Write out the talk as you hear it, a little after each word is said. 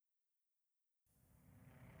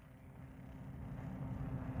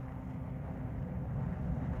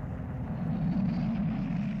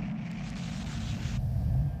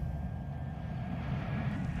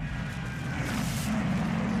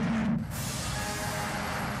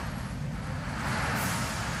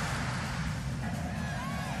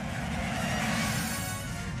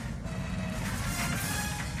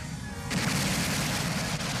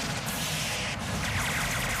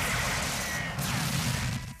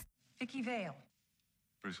Vicky Vale.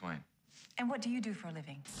 Bruce Wayne. And what do you do for a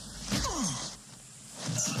living?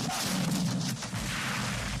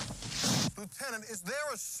 Lieutenant, is there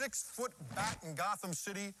a 6-foot bat in Gotham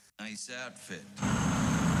City? Nice outfit.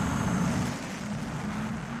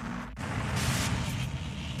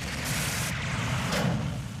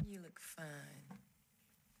 You look fine.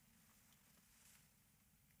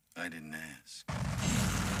 I didn't ask.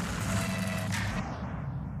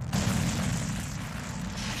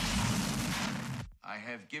 I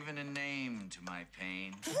have given a name to my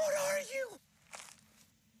pain. What are you?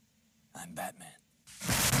 I'm Batman.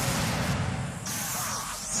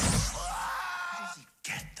 Where did he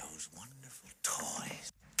get those wonderful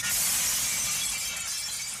toys?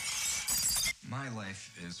 My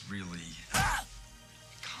life is really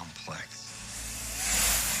complex.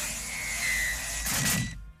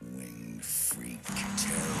 Winged freak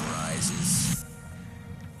terrorizes.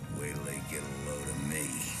 Wait till they get a load of me.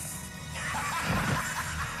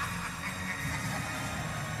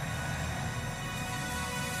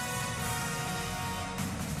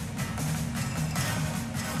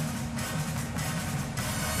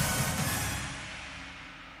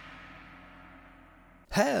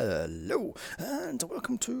 Hello, and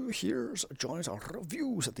welcome to Here's Johnny's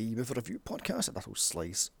Reviews, the movie review podcast that'll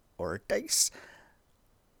slice or dice,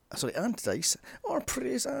 and dice, or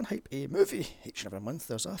praise and hype a movie. Each and every month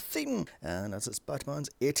there's a theme, and as it's Batman's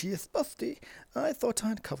 80th birthday, I thought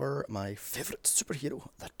I'd cover my favourite superhero,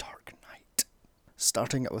 The Dark Knight.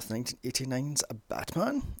 Starting with 1989's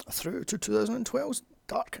Batman, through to 2012's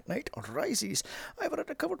Dark Knight Rises, I've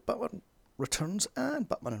already covered Batman Returns and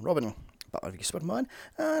Batman and Robin, Batman v Superman,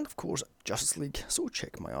 and of course Justice League, so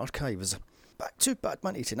check my archives. Back to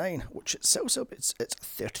Batman 89, which itself celebrates its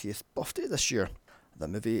 30th birthday this year. The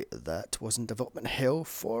movie that was in development hell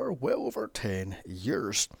for well over 10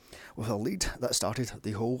 years, with a lead that started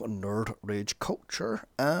the whole nerd rage culture,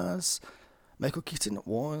 as Michael Keaton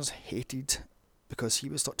was hated because he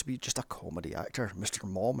was thought to be just a comedy actor, Mr.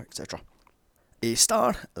 Mom, etc. A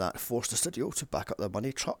star that forced the studio to back up the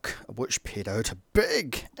money truck, which paid out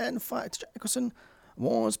big. In fact, Jack Nicholson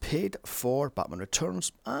was paid for Batman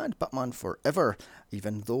Returns and Batman Forever,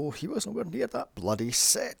 even though he was nowhere near that bloody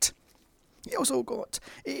set. He also got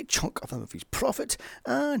a chunk of the movie's profit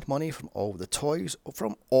and money from all the toys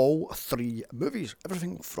from all three movies.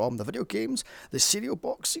 Everything from the video games, the cereal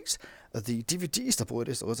boxes, the DVDs, the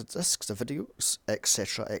Blu-rays, the Laserdiscs, the videos,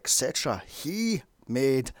 etc., etc. He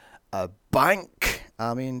made a bank.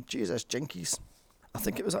 I mean, Jesus, jinkies. I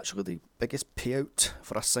think it was actually the biggest payout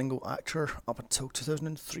for a single actor up until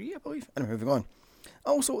 2003, I believe. Anyway, moving on.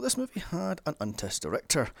 Also, this movie had an untested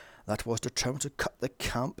director that was determined to cut the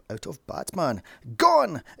camp out of Batman.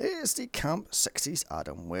 Gone is the camp 60s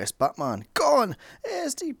Adam West Batman. Gone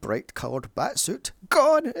is the bright coloured Batsuit.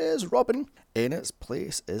 Gone is Robin. In its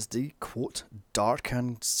place is the, quote, dark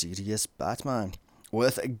and serious Batman,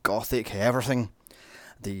 with gothic everything.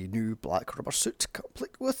 The new black rubber suit,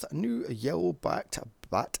 complete with a new yellow-backed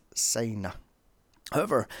bat sign.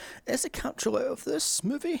 However, is the capture out of this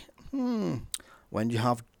movie? When you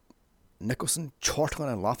have Nicholson chortling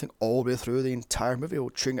and laughing all the way through the entire movie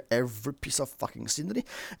while chewing every piece of fucking scenery,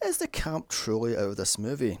 is the camp truly out of this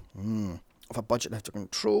movie? With a budget out of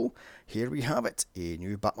control, here we have it, a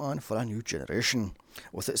new Batman for a new generation.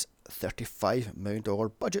 With its $35 million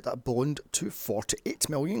budget that ballooned to $48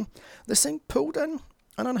 million, this thing pulled in,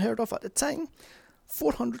 and unheard of at the time,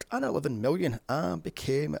 $411 million, and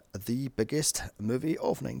became the biggest movie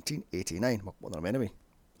of 1989, well, one of them anyway.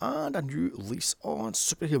 And a new lease on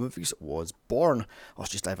superhero movies was born.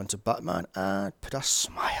 Let's just dive into Batman and put a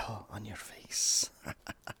smile on your face.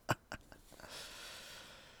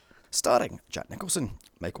 Starring Jack Nicholson,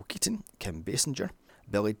 Michael Keaton, Kim Basinger,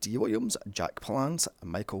 Billy D. Williams, Jack Palance,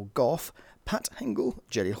 Michael Gough, Pat Hingle,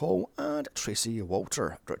 Jerry Hall, and Tracy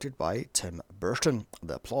Walter, directed by Tim Burton.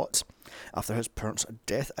 The plot: after his parents'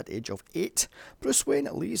 death at the age of 8, Bruce Wayne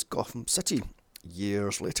leaves Gotham City.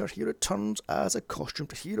 Years later, he returns as a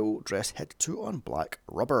costumed hero dressed head to toe on black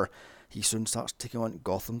rubber. He soon starts taking on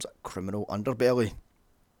Gotham's criminal underbelly.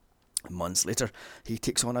 Months later, he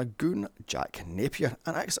takes on a goon, Jack Napier,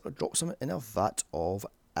 and accidentally drops him in a vat of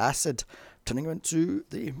acid, turning him into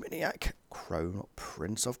the maniac crown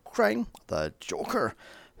prince of crime, the Joker,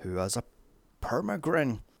 who has a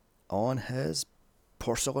permagrin on his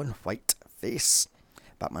porcelain white face.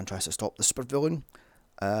 Batman tries to stop the supervillain.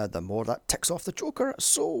 The more that ticks off the Joker,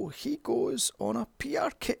 so he goes on a PR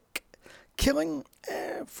kick, killing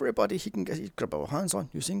everybody he can get his grab hands on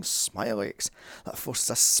using Smilex that forces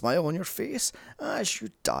a smile on your face as you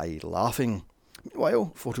die laughing.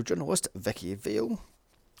 Meanwhile, photojournalist Vicky Vale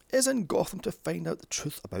is in Gotham to find out the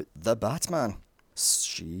truth about the Batman.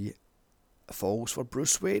 She falls for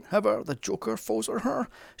Bruce Wayne, however, the Joker falls for her.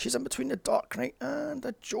 She's in between the Dark Knight and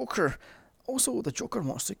the Joker. Also, the Joker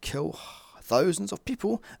wants to kill thousands of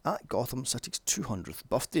people at Gotham City's 200th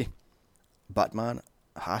birthday. Batman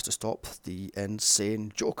has to stop the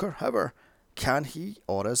insane Joker, however, can he,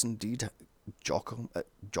 or is indeed Gotham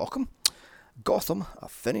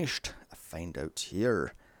finished? Find out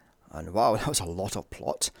here. And wow, that was a lot of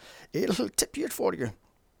plot. A little tip here for you.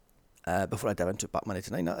 Before I dive into Batman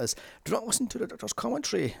 89, that is, do not listen to the director's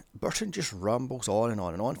commentary. Burton just rambles on and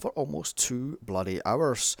on and on for almost 2 bloody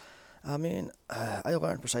hours. I mean, I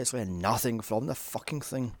learned precisely nothing from the fucking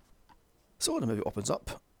thing. So the movie opens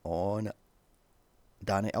up on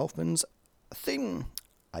Danny Elfman's theme,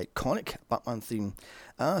 iconic Batman theme,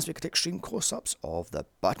 as we get extreme close-ups of the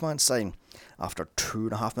Batman sign. After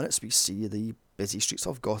 2.5 minutes, we see the busy streets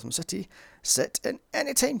of Gotham City set in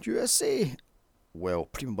Anytime USA. Well,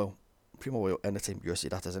 Primo Anytime USA,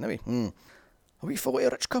 that is anyway. We follow a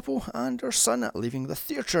rich couple and their son leaving the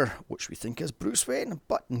theatre, which we think is Bruce Wayne,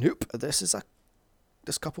 but nope, this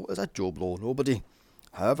couple is a Joe Blow nobody.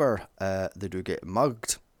 However, they do get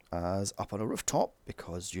mugged as up on a rooftop,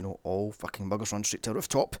 because you know all fucking muggers run straight to a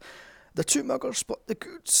rooftop. The 2 muggers split the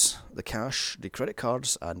goods, the cash, the credit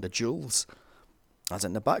cards and the jewels. As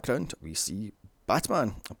in the background, we see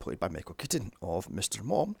Batman, played by Michael Keaton, of Mr.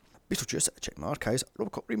 Mom, Beetlejuice, check my archives,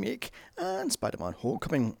 Robocop remake, and Spider-Man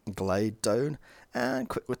Homecoming glide down and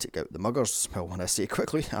quickly take out the muggers. Well, when I say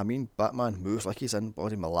quickly, I mean Batman moves like he's in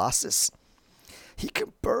bloody molasses. He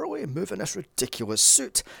can barely move in this ridiculous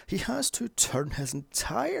suit. He has to turn his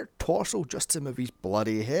entire torso just to move his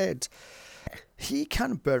bloody head. He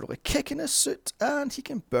can barely kick in his suit, and he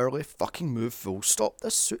can barely fucking move full stop.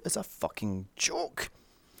 This suit is a fucking joke.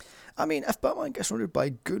 I mean, if Batman gets surrounded by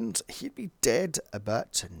goons, he'd be dead,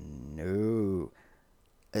 but no.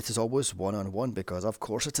 It is always one-on-one, because of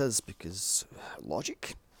course it is, because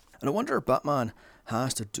logic. And I wonder if Batman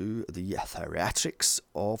has to do the theatrics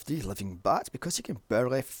of the living bat, because he can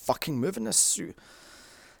barely fucking move in this suit.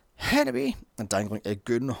 Anyway, and dangling a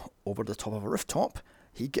goon over the top of a rooftop,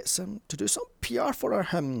 he gets him to do some PR for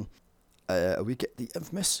him. We get the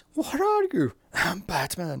infamous, "What are you? I'm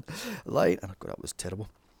Batman" line, and God, that was terrible.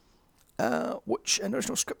 Which in the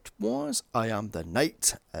original script was, "I am the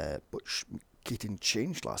Knight," which Keaton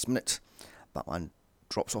changed last minute. Batman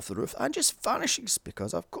drops off the roof and just vanishes,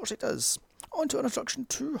 because of course he does. On to an introduction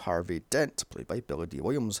to Harvey Dent, played by Billy D.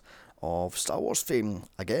 Williams of Star Wars fame.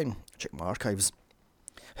 Again, check my archives.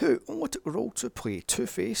 Who only took the role to play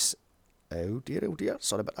Two-Face. Oh dear,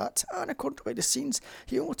 sorry about that. And according to behind the scenes,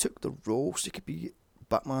 he only took the role so he could be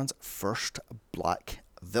Batman's first black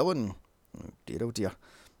villain. Oh dear.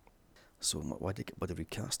 So why did he get bloody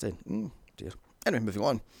recast then? Dear. Anyway, moving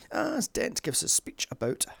on. As Dent gives his speech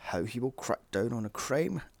about how he will crack down on a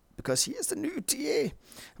crime, because he is the new DA,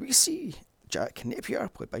 we see Jack Napier,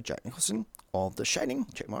 played by Jack Nicholson, of The Shining,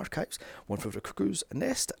 check my archives, One Flew Over the Cuckoo's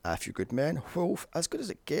Nest, A Few Good Men, Wolf, As Good As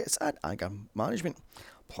It Gets, and Anger Management,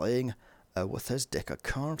 playing with his deck of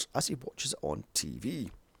cards as he watches it on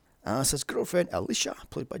TV. As his girlfriend Alicia,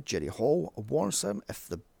 played by Jerry Hall, warns him if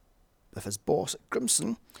his boss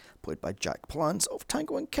Grimson, played by Jack Palance of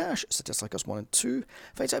Tango and Cash, Cities Like Us 1 and 2,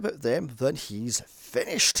 finds out about them, then he's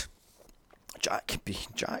finished. Jack, being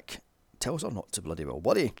Jack, tells her not to bloody well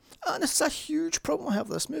worry. And this is a huge problem I have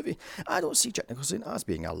with this movie. I don't see Jack Nicholson as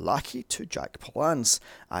being a lackey to Jack Palance.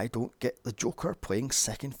 I don't get the Joker playing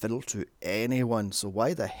second fiddle to anyone, so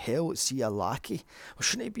why the hell is he a lackey? Well,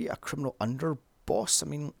 shouldn't he be a criminal underboss? I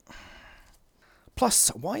mean... Plus,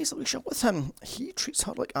 why is Alicia with him? He treats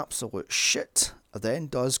her like absolute shit, then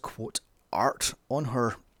does, quote, art on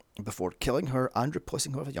her before killing her and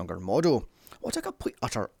replacing her with a younger model. What a complete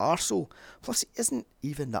utter arsehole. Plus, he isn't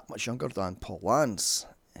even that much younger than Palance.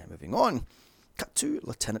 Moving on. Cut to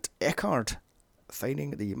Lieutenant Eckard,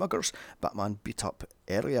 finding the muggers Batman beat up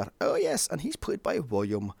earlier. Oh yes, and he's played by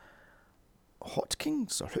William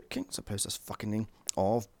Hawkins, I suppose this fucking name,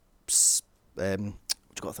 of, what you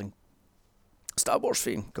got to think? Star Wars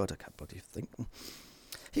fame. God, I can't bloody think.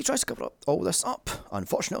 He tries to cover all this up.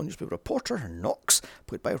 Unfortunately, a newspaper reporter, Knox,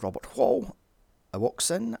 played by Robert Hall, walks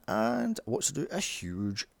in and wants to do a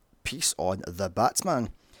huge piece on the Batman.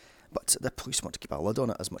 But the police want to keep a lid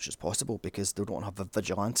on it as much as possible because they don't want to have a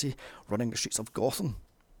vigilante running the streets of Gotham.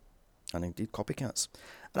 And indeed copycats.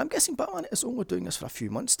 And I'm guessing Batman is only doing this for a few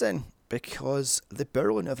months then, because they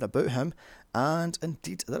barely know anything about him, and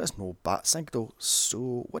indeed there is no bat signal.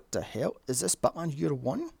 So what the hell? Is this Batman year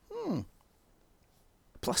one?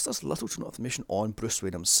 Plus there's little to no information on Bruce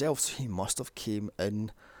Wayne himself, so he must have came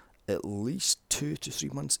in at least 2 to 3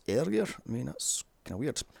 months earlier. I mean, that's kind of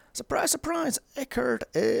weird. Surprise, surprise, Eckard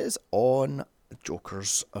is on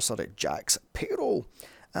Jack's payroll,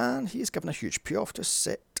 and he's given a huge payoff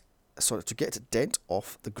to get Dent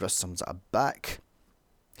off the Grissom's back.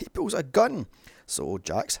 He pulls a gun, so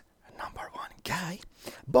Jack's number one guy,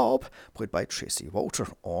 Bob, played by Tracy Walter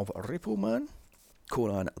of Repo Man,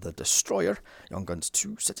 Conan the Destroyer, Young Guns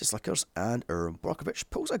 2, City Slickers, and Erin Brockovich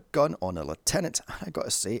pulls a gun on a lieutenant. I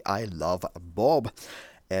gotta say, I love Bob.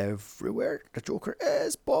 Everywhere the Joker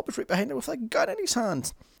is, Bob is right behind him with a gun in his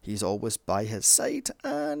hand. He's always by his side,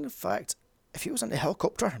 and in fact, if he was in a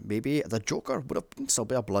helicopter, maybe the Joker would have still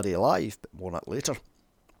been bloody alive, but more on that later.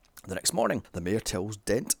 The next morning, the mayor tells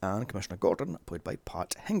Dent and Commissioner Gordon, played by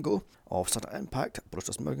Pat Hingo, of Sudden Impact,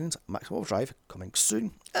 Bruce Milligan's Maximum Overdrive, coming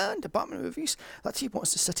soon, and the Batman movies, that he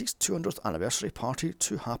wants the city's 200th anniversary party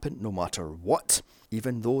to happen no matter what,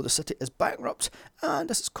 even though the city is bankrupt, and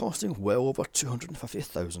this is costing well over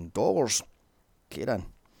 $250,000. Okay then.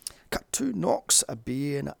 Cut to Knox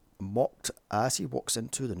being mocked as he walks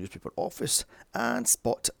into the newspaper office and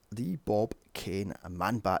spot the Bob Kane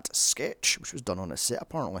Man-Bat sketch, which was done on a set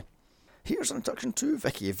apparently. Here's an introduction to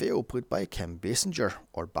Vicky Vale, played by Kim Basinger,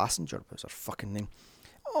 or Basinger, was her fucking name,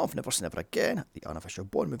 of Never Say Never Again, the unofficial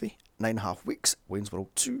Bond movie, 9.5 Weeks, Wayne's World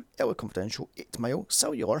 2, LA Confidential, 8 Mile,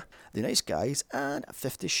 Cellular, The Nice Guys, and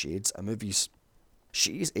 50 Shades of movies.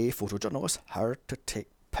 She's a photojournalist hired to take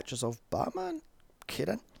pictures of Batman.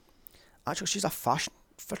 Kidding. Actually, she's a fashion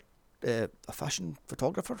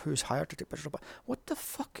photographer who's hired to take pictures of Batman. What the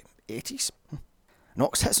fuck? 80s?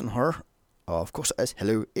 Knox hits on her. Of course it is.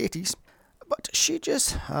 Hello, 80s. But she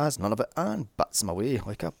just has none of it and bats him away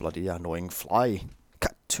like a bloody annoying fly.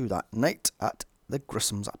 Cut to that night at the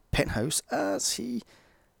Grissom's penthouse as he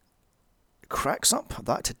cracks up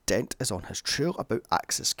that Dent is on his trail about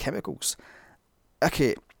Axis Chemicals.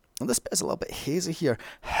 Okay, this bit is a little bit hazy here.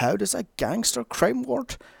 How does a gangster crime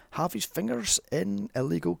lord have his fingers in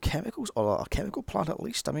illegal chemicals, or a chemical plant at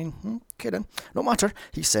least? I mean, kidding. No matter,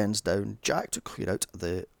 he sends down Jack to clear out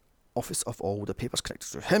the office of all the papers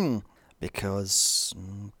connected to him, because,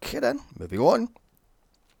 kidding. Moving on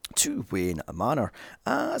to Wayne Manor,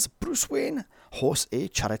 as Bruce Wayne hosts a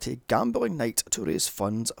charity gambling night to raise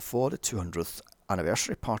funds for the 200th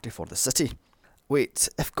anniversary party for the city. Wait,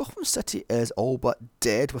 if Gotham City is all but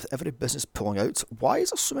dead with every business pulling out, why is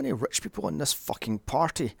there so many rich people in this fucking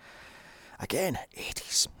party? Again,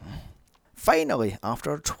 80s. Finally,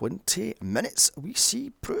 after 20 minutes, we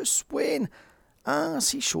see Bruce Wayne as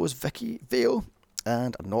he shows Vicky Vale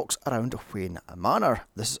and knocks around Wayne Manor.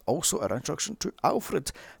 This is also an introduction to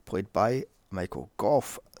Alfred, played by Michael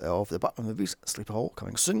Gough of the Batman movies, Sleepy Hollow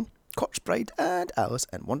coming soon, Corpse Bride, and Alice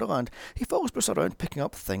in Wonderland. He follows Bruce around picking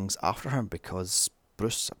up things after him because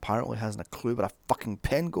Bruce apparently hasn't a clue where a fucking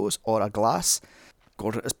pen goes or a glass.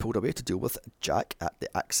 Gordon is pulled away to deal with Jack at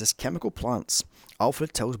the Axis chemical plants.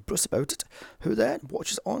 Alfred tells Bruce about it, who then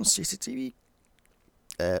watches on CCTV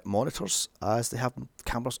monitors as they have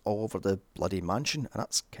cameras all over the bloody mansion, and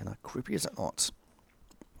that's kind of creepy, is it not?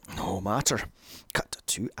 No matter. Cut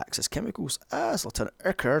to Axis Chemicals as Lieutenant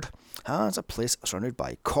Eckard has a place surrounded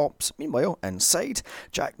by cops. Meanwhile, inside,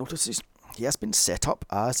 Jack notices he has been set up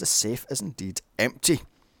as the safe is indeed empty.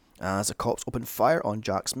 As the cops open fire on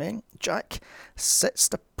Jack's men, Jack sets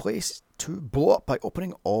the place to blow up by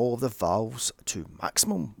opening all the valves to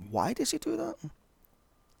maximum. Why does he do that?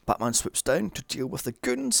 Batman swoops down to deal with the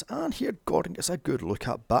goons, and here Gordon gets a good look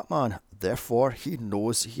at Batman. Therefore, he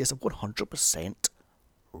knows he is 100%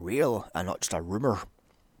 real and not just a rumour.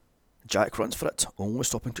 Jack runs for it, only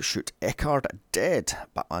stopping to shoot Eckard dead.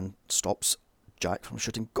 Batman stops Jack from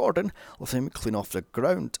shooting Gordon, letting him clean off the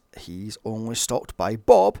ground. He's only stopped by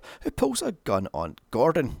Bob, who pulls a gun on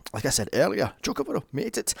Gordon. Like I said earlier, Joker would have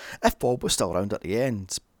made it if Bob was still around at the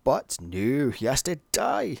end. But no, he has to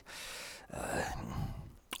die.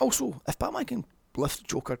 Also, if Batman can lift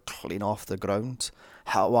Joker clean off the ground,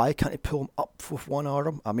 why can't he pull him up with one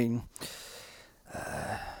arm? I mean,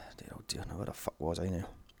 dear, where the fuck was I now?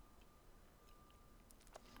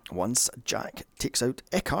 Once Jack takes out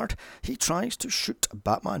Eckard, he tries to shoot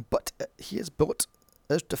Batman, but his bullet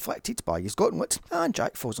is deflected by his gauntlet, and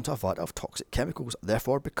Jack falls into a vat of toxic chemicals,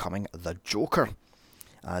 therefore becoming the Joker.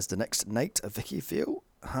 As the next night, Vicky Vale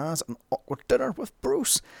has an awkward dinner with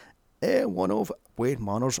Bruce in one of Wayne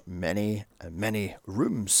Manor's many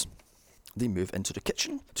rooms. They move into the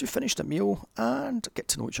kitchen to finish the meal and get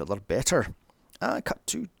to know each other better. And cut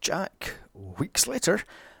to Jack, weeks later,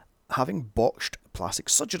 having botched plastic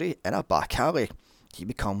surgery in a back alley. He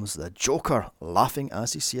becomes the Joker, laughing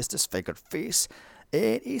as he sees his disfigured face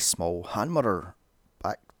in a small hand mirror.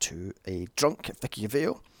 Back to a drunk Vicky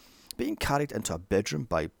Vale, being carried into a bedroom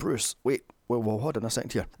by Bruce. Wait, hold on a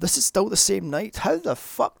second here. This is still the same night? How the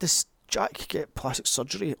fuck does Jack get plastic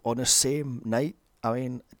surgery on the same night? I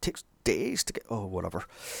mean, it takes days to get... Oh, whatever.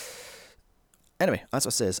 Anyway, as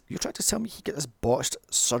it says, you're trying to tell me he get this botched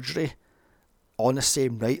surgery on the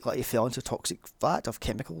same night like he fell into a toxic vat of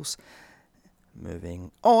chemicals?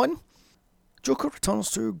 Moving on. Joker returns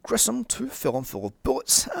to Grissom to fill him full of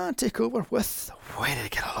bullets and take over with "Why did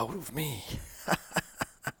it get a hold of me?"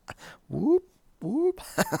 Whoop, whoop,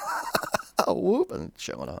 whoop, and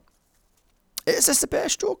shit like that. Is this the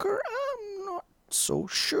best Joker? I'm not so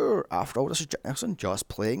sure. After all, this is Jack Nicholson just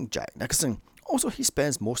playing Jack Nicholson. Also, he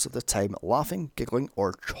spends most of the time laughing, giggling,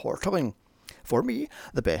 or chortling. For me,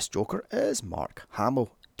 the best Joker is Mark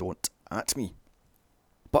Hamill. Don't at me.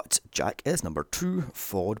 But Jack is number 2,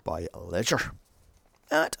 followed by Ledger.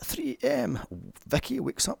 At 3 a.m, Vicky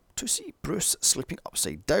wakes up to see Bruce sleeping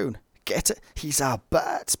upside down. Get it? He's a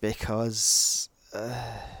bat because...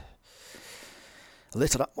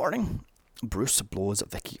 Later that morning, Bruce blows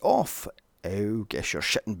Vicky off. Oh, guess you're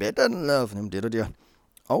shit in bed then, love. Dear.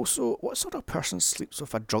 Also, what sort of person sleeps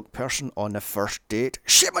with a drunk person on the first date?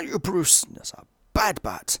 Shame on you, Bruce! That's a bad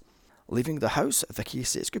bat. Leaving the house, Vicky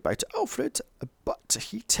says goodbye to Alfred, but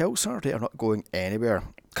he tells her they are not going anywhere.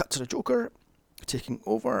 Cut to the Joker taking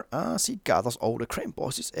over as he gathers all the crime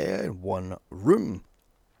bosses in one room,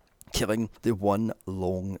 killing the one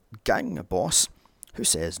lone gang boss who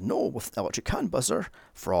says no with electric hand buzzer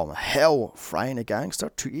from hell, frying a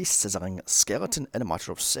gangster to a sizzling skeleton in a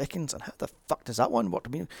matter of seconds. And how the fuck does that one work? I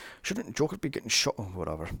mean, shouldn't Joker be getting shot or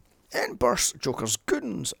whatever? In bursts Joker's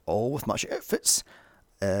goons, all with matching outfits.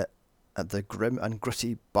 At the grim and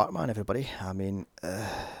gritty Batman, everybody. I mean,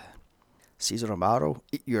 Cesar Romero,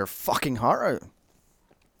 eat your fucking heart out.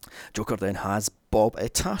 Joker then has Bob a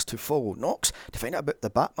task to follow Knox to find out about the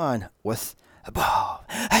Batman with Bob,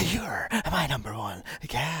 you're my number one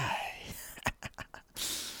guy.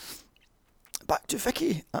 Back to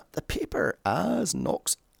Vicky at the paper as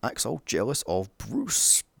Knox acts all jealous of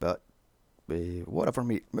Bruce, but whatever,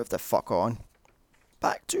 mate, move the fuck on.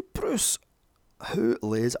 Back to Bruce, who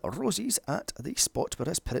lays roses at the spot where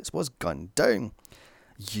his parents was gunned down.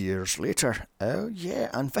 Years later, oh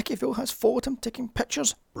yeah, and Vickyville has followed him taking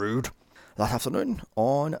pictures. Rude. That afternoon,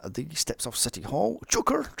 on the steps of City Hall,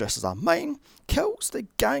 Joker, dressed as a mime, kills the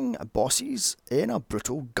gang bosses in a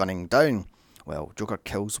brutal gunning down. Well, Joker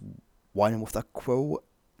kills one with a quill,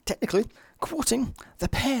 technically, quoting, "The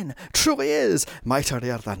pen truly is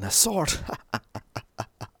mightier than the sword."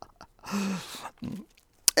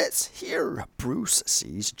 It's here Bruce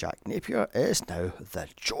sees Jack Napier is now the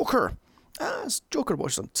Joker. As Joker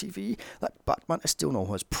watches on TV that Batman is still on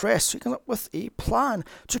his press, so he comes up with a plan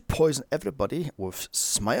to poison everybody with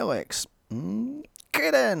Smilex. Okay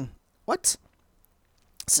then. What?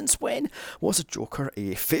 Since when was the Joker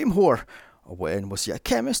a fame whore? When was he a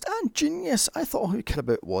chemist and genius? I thought all he cared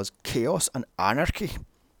about was chaos and anarchy.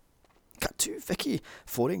 Cut to Vicky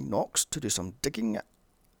phoning Knox to do some digging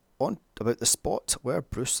on about the spot where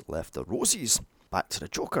Bruce left the roses. Back to the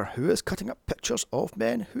Joker, who is cutting up pictures of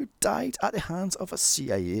men who died at the hands of a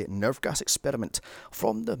CIA nerve gas experiment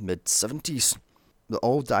from the mid-70s. They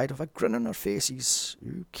all died with a grin on their faces.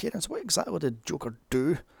 Okay, so what exactly did Joker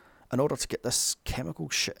do in order to get this chemical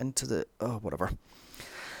shit into the... whatever.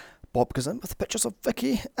 Bob goes in with pictures of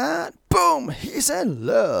Vicky, and boom, he's in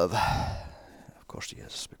love. Of course he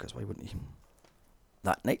is, because why wouldn't he?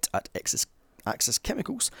 That night at Axis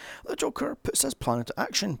Chemicals, the Joker puts his plan into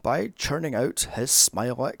action by churning out his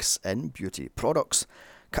Smilex in beauty products.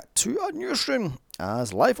 Cut to a newsroom,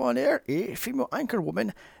 as live on air, a female anchor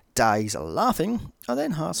woman dies laughing and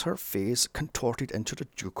then has her face contorted into the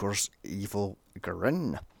Joker's evil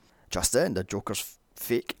grin. Just then, the Joker's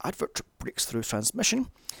fake advert breaks through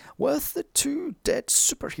transmission with the two dead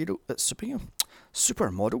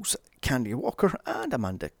supermodels, Candy Walker and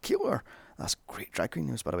Amanda Keeler. That's great drag queen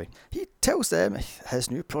news, by the way. He tells them his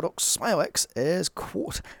new product, Smilex, is,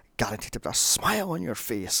 quote, guaranteed to put a smile on your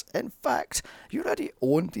face. In fact, you already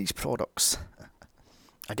own these products.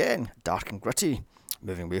 Again, dark and gritty,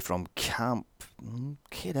 moving away from camp.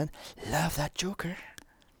 Okay then, love that Joker.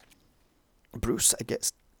 Bruce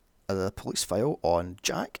gets the police file on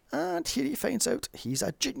Jack, and here he finds out he's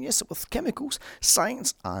a genius with chemicals,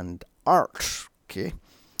 science, and art. Okay.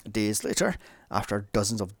 Days later, after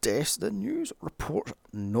dozens of deaths, the news report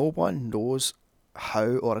no one knows how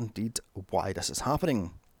or indeed why this is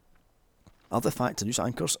happening. Other fact, the news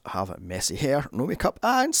anchors have messy hair, no makeup,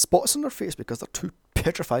 and spots on their face because they're too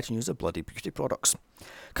petrified to use the bloody beauty products.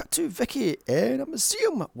 Cut to Vicky in a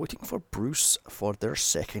museum waiting for Bruce for their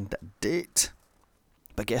second date.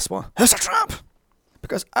 But guess what? It's a trap!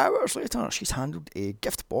 because hours later she's handled a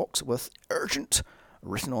gift box with urgent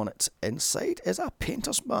written on it. Inside is a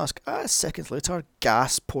painter's mask, as seconds later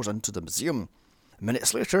gas pours into the museum.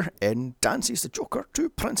 Minutes later, in dances the Joker to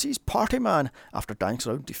Prince's party man. After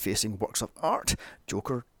dancing around defacing works of art,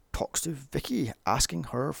 Joker talks to Vicky, asking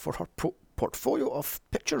her for her portfolio of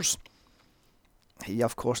pictures. He,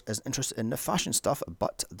 of course, is interested in the fashion stuff,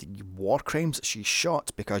 but the war crimes she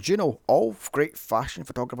shot, because, you know, all great fashion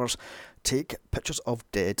photographers take pictures of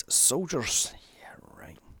dead soldiers. Yeah,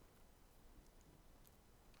 right.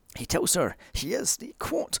 He tells her he is the,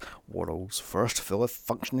 quote, world's first fully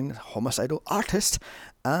functioning homicidal artist,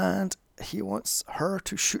 and he wants her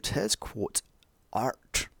to shoot his, quote,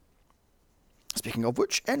 art. Speaking of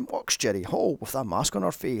which, in walks Jerry Hall with a mask on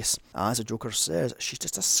her face. As the Joker says, she's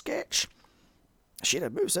just a sketch. She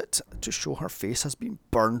removes it to show her face has been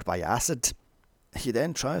burned by acid. He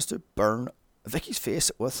then tries to burn Vicky's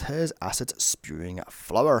face with his acid spewing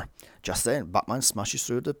flower. Just then, Batman smashes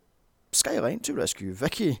through the skyline to rescue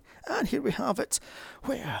Vicky. And here we have it.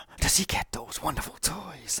 Where does he get those wonderful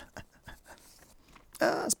toys?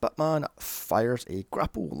 As Batman fires a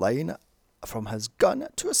grapple line from his gun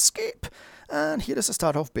to escape. And here is the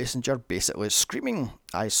start of Basinger basically screaming.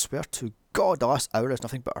 I swear to God, the last hour is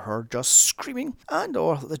nothing but her just screaming, and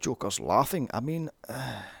or the Joker's laughing. I mean,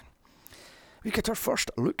 we get our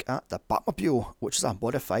first look at the Batmobile, which is a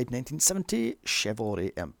modified 1970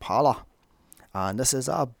 Chevrolet Impala. And this is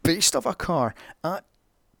a beast of a car at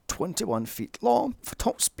 21 feet long, with a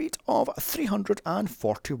top speed of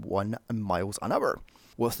 341 miles an hour,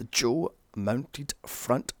 with Joe mounted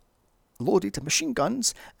front loaded machine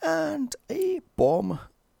guns and a bomb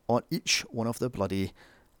on each one of the bloody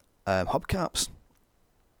hubcaps.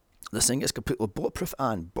 This thing is completely bulletproof,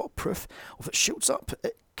 and bulletproof, if it shoots up,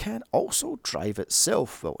 it can also drive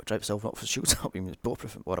itself. Well, it drives itself, not if it shoots up, it means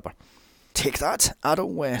bulletproof and whatever. Take that,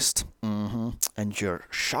 Adam West. And your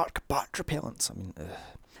shark bat repellents. I mean,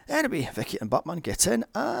 Anyway, Vicky and Batman get in,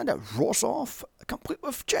 and it roars off, complete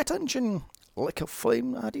with jet engine. Lick of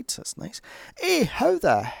flame added, that's nice. A, how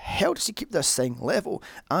the hell does he keep this thing level,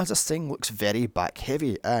 as this thing looks very back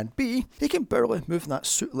heavy? And B, he can barely move in that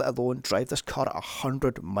suit, let alone drive this car at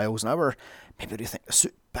 100 miles an hour. Maybe do you think the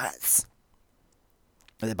suit bats?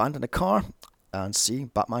 They abandon the car, and seeing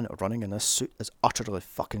Batman running in this suit is utterly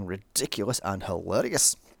fucking ridiculous and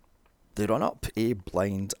hilarious. They run up a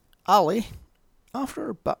blind alley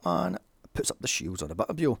after Batman puts up the shields on the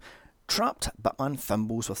Batmobile. Trapped, Batman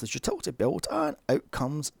fumbles with his utility belt, and out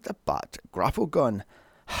comes the Bat grapple gun.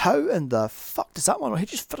 How in the fuck does that one? He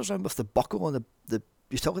just fiddles around with the buckle on the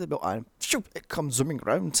utility belt, and shoop, it comes zooming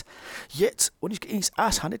round. Yet, when he's getting his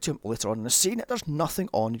ass handed to him later on in the scene, there's nothing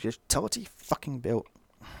on his utility fucking belt.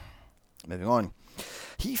 Moving on.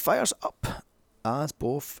 He fires up as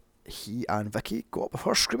both he and Vicky go up with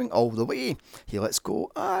her screaming all the way. He lets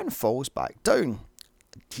go and falls back down.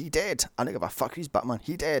 He dead. I don't give a fuck, he's Batman.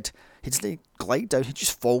 He dead. He doesn't glide down, he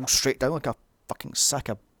just falls straight down like a fucking sack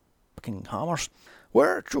of fucking hammers.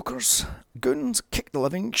 Where Joker's goons kick the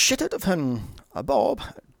living shit out of him. Bob,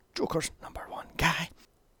 Joker's number one guy,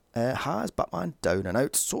 has Batman down and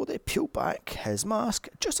out, so they peel back his mask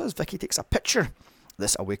just as Vicky takes a picture.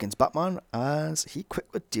 This awakens Batman as he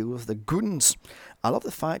quickly deals with the goons. I love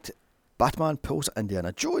the fact Batman pulls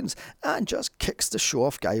Indiana Jones and just kicks the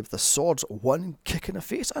show-off guy with the swords, one kick in the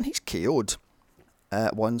face, and he's KO'd.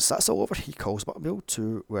 Once that's all over, he calls Batmobile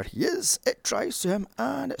to where he is. It drives to him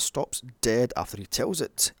and it stops dead after he tells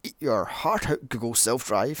it, "Eat your heart out, Google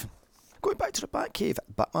Self-Drive." Going back to the Batcave,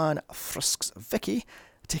 Batman frisks Vicky,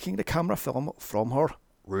 taking the camera film from her.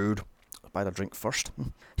 Rude. Buy the drink first.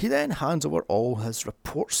 He then hands over all his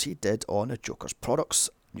reports he did on the Joker's products,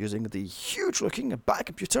 using the huge-looking Bat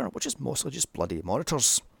computer, which is mostly just bloody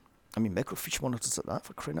monitors. I mean, microfiche monitors like that,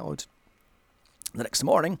 for crying out loud. The next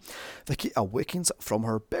morning, Vicky awakens from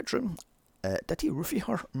her bedroom. Did he roofie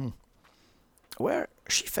her? Where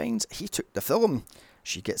she finds he took the film.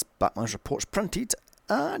 She gets Batman's reports printed,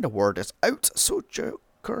 and the word is out, so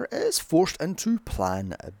Joker is forced into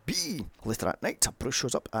Plan B. Later at night, Bruce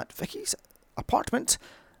shows up at Vicky's apartment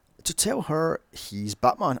to tell her he's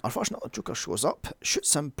Batman. Unfortunately, Joker shows up,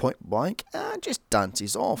 shoots him point blank, and just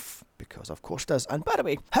dances off. Because of course it does. And by the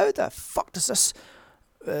way, how the fuck does this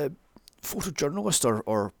photojournalist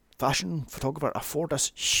or fashion photographer afford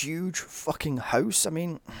this huge fucking house? I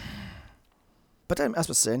mean... But as I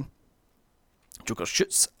was saying, Joker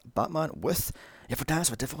shoots Batman with, "You ever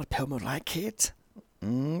dance with a different pill like Kate?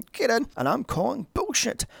 Get in." And I'm calling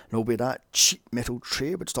bullshit. No way that cheap metal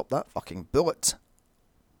tray would stop that fucking bullet.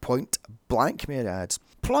 Point blank, may I add.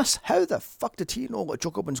 Plus, how the fuck did he know that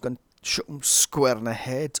Joker was going to shoot him square in the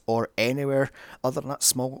head or anywhere other than that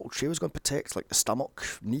small little tree was going to protect, like the stomach,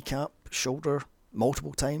 kneecap, shoulder,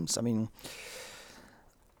 multiple times. I mean,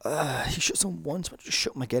 he shoots him once, but just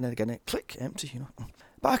shoot him again and again. Click, empty, you know.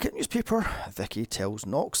 Back at newspaper, Vicky tells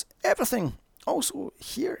Knox everything. Also,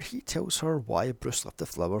 here he tells her why Bruce left the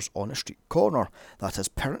flowers on a street corner, that his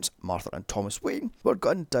parents, Martha and Thomas Wayne, were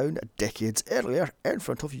gunned down decades earlier in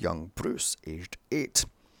front of young Bruce, aged 8.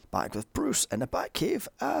 Back with Bruce in the Batcave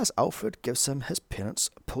as Alfred gives him his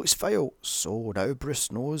parents' police file, so now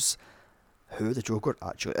Bruce knows who the Joker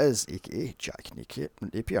actually is, aka Jack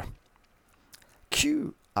Napier.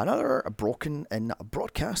 Cue another broken in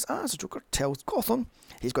broadcast as the Joker tells Gotham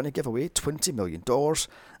he's going to give away $20 million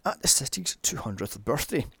at the city's 200th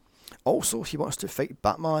birthday. Also, he wants to fight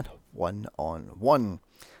Batman one-on-one.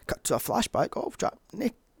 Cut to a flashback of Jack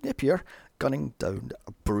Napier gunning down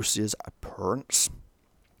Bruce's parents.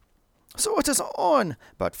 So it is on,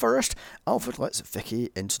 but first, Alfred lets Vicky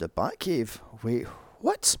into the Batcave. Wait,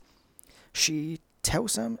 what? She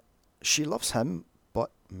tells him she loves him,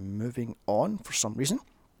 but moving on for some reason.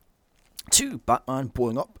 2. Batman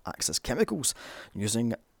blowing up Axis chemicals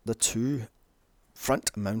using the 2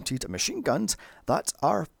 front-mounted machine guns that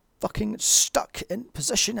are fucking stuck in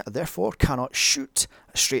position, therefore cannot shoot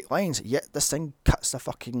straight lines. Yet this thing cuts the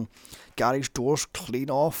fucking garage doors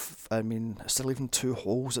clean off. I mean, still leaving 2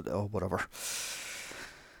 holes at or whatever.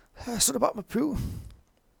 So the Batmobile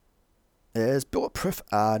is bulletproof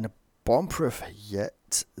and bomb-proof,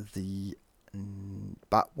 yet the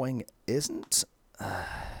Batwing isn't.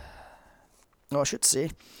 No, I should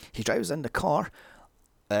say, he drives in the car,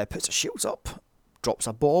 puts the shields up, drops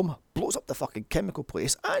a bomb, blows up the fucking chemical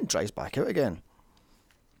place, and drives back out again.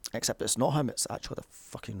 Except it's not him, it's actually the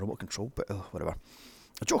fucking remote control, but whatever.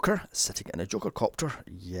 A Joker, sitting in a Joker copter,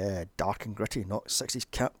 yeah, dark and gritty, not 60s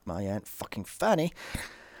cap, my Aunt fucking Fanny,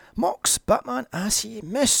 mocks Batman as he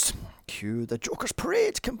missed. Cue the Joker's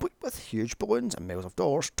parade, complete with huge balloons and miles of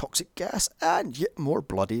doors, toxic gas, and yet more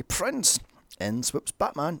bloody prints. In swoops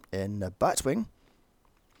Batman in the Batwing,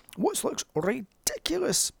 which looks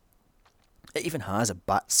ridiculous. It even has a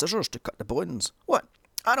bat scissors to cut the balloons. What?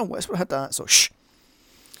 Adam Westwood had that, so shh.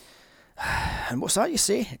 And what's that you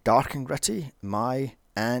say? Dark and gritty, my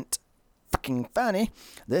Aunt fucking Fanny.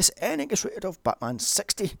 This ending is rated of Batman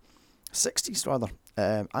 60. 60s rather.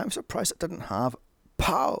 I'm surprised it didn't have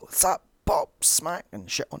pow, zap, pop, smack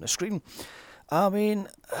and shit on the screen. I mean,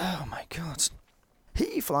 oh my god.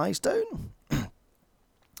 He flies down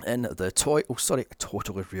in the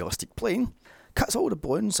totally realistic plane, cuts all the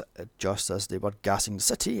balloons just as they were gassing the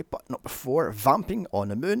city, but not before vamping on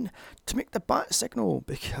the moon to make the bat signal,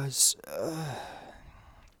 because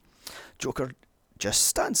Joker just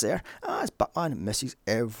stands there as Batman misses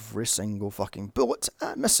every single fucking bullet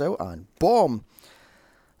and missile and bomb.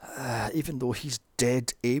 Even though he's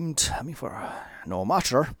dead aimed, I mean, for no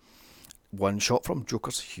matter. One shot from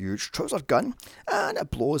Joker's huge trouser gun, and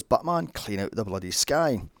it blows Batman clean out of the bloody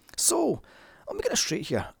sky. So, let me get it straight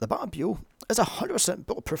here. The Batmobile is 100%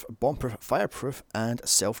 bulletproof, bomb-proof, fireproof, and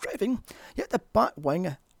self-driving, yet the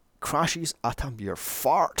Batwing crashes at a mere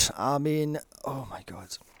fart. I mean, oh my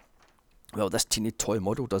god. Well, this teeny toy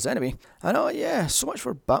model does anyway. And oh yeah, so much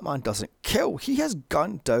for Batman doesn't kill. He has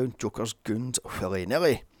gunned down Joker's goons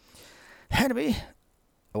willy-nilly. Anyway,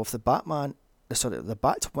 with the Batwing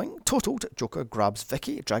totaled, Joker grabs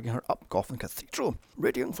Vicky, dragging her up Gotham Cathedral,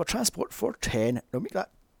 radioing for transport for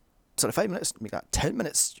 5 minutes, make that 10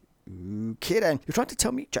 minutes. Okay then, you're trying to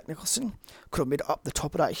tell me Jack Nicholson could have made it up the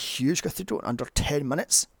top of that huge cathedral in under 10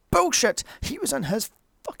 minutes? Bullshit! He was in his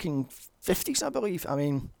fucking 50s, I believe. I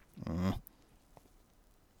mean,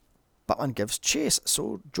 Batman gives chase,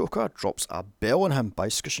 so Joker drops a bell on him by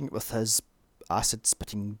squishing it with his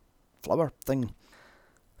acid-spitting flower thing.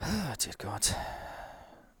 Oh, dear God.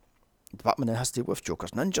 The Batman then has to deal with Joker's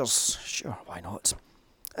ninjas. Sure, why not?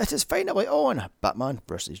 It is finally on. Batman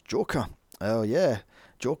versus Joker. Oh yeah,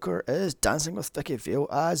 Joker is dancing with Vicky Vale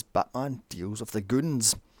as Batman deals with the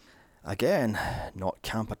goons. Again, not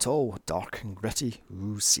camp at all. Dark and gritty.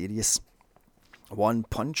 Ooh, serious. One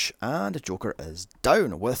punch and Joker is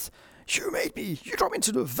down with, "You made me! You dropped me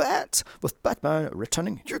into the vat!" With Batman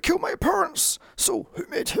returning, "You killed my parents! So, who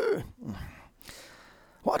made who?"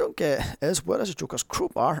 What I don't get is, where is Joker's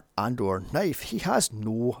crowbar and or knife? He has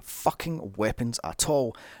no fucking weapons at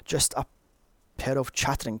all. Just a pair of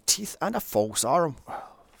chattering teeth and a false arm.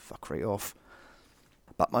 Fuck right off.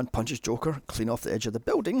 Batman punches Joker clean off the edge of the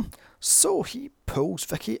building, so he pulls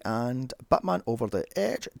Vicky and Batman over the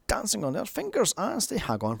edge, dancing on their fingers as they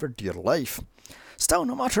hang on for dear life. Still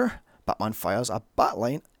no matter, Batman fires a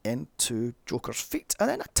batline into Joker's feet and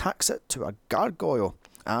then attacks it to a gargoyle.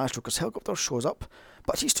 as Joker's helicopter shows up,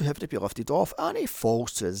 but he's too heavy to be lifted off and he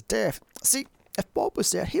falls to his death. See, if Bob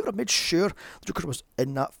was there, he would have made sure the Joker was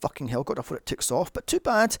in that fucking helicopter before it takes off, but too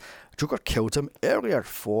bad, Joker killed him earlier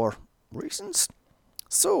for reasons.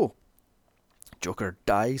 So, Joker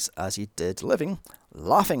dies as he did living,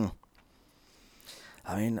 laughing.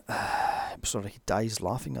 I mean, he dies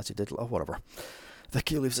laughing as he did, whatever.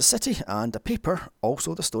 Vicky leaves the city, and the paper,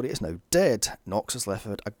 also the story is now dead. Knox is left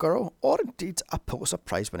without a girl, or indeed a Pulitzer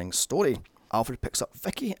Prize winning story. Alfred picks up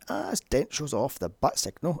Vicky as Dent shows off the bat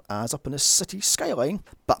signal as up in the city skyline,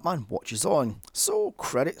 Batman watches on. So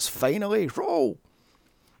credits finally roll.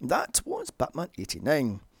 That was Batman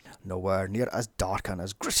 89. Nowhere near as dark and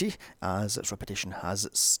as gritty as its reputation has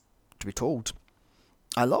it to be told.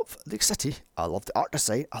 I love the city, I love the art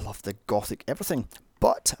design, I love the gothic everything.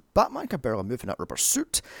 But Batman can barely move in that rubber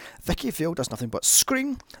suit. Vicky Vale does nothing but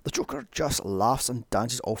scream. The Joker just laughs and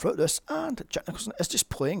dances all throughout this, and Jack Nicholson is just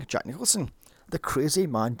playing Jack Nicholson, the crazy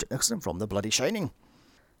man Jack Nicholson from The Bloody Shining.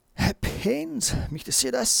 It pains me to say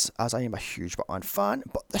this, as I am a huge Batman fan,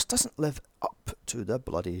 but this doesn't live up to the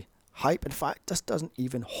bloody hype. In fact, this doesn't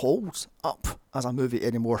even hold up as a movie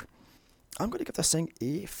anymore. I'm going to give this thing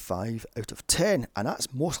a 5 out of 10, and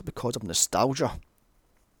that's mostly because of nostalgia.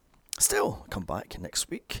 Still, come back next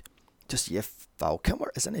week to see if Val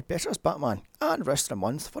Kilmer is any better as Batman, and rest of the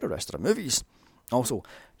month for the rest of the movies. Also,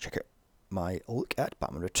 check out my look at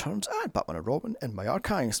Batman Returns and Batman and Robin in my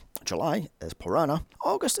archives. July is Piranha,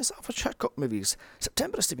 August is Alfred Hitchcock movies,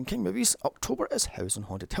 September is Stephen King movies, October is House on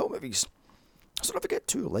Haunted Hill movies. So don't forget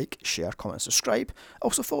to like, share, comment and subscribe.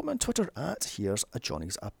 Also follow me on Twitter at Here's a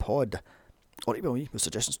Johnny's a Pod. Or email me with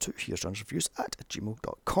suggestions to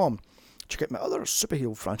here'sjohnny'sreviews@gmail.com. Check out my other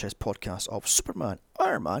superhero franchise podcasts of Superman,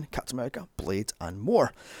 Iron Man, Captain America, Blade and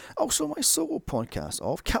more. Also my solo podcast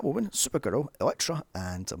of Catwoman, Supergirl, Elektra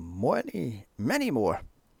and many more.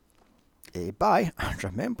 Bye, and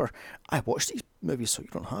remember, I watch these movies so you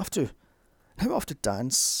don't have to. Now off to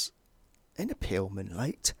dance in the pale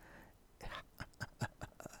moonlight.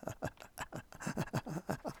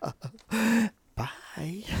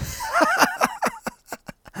 Bye.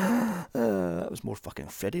 That was more fucking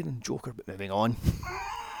Freddy than Joker, but moving on.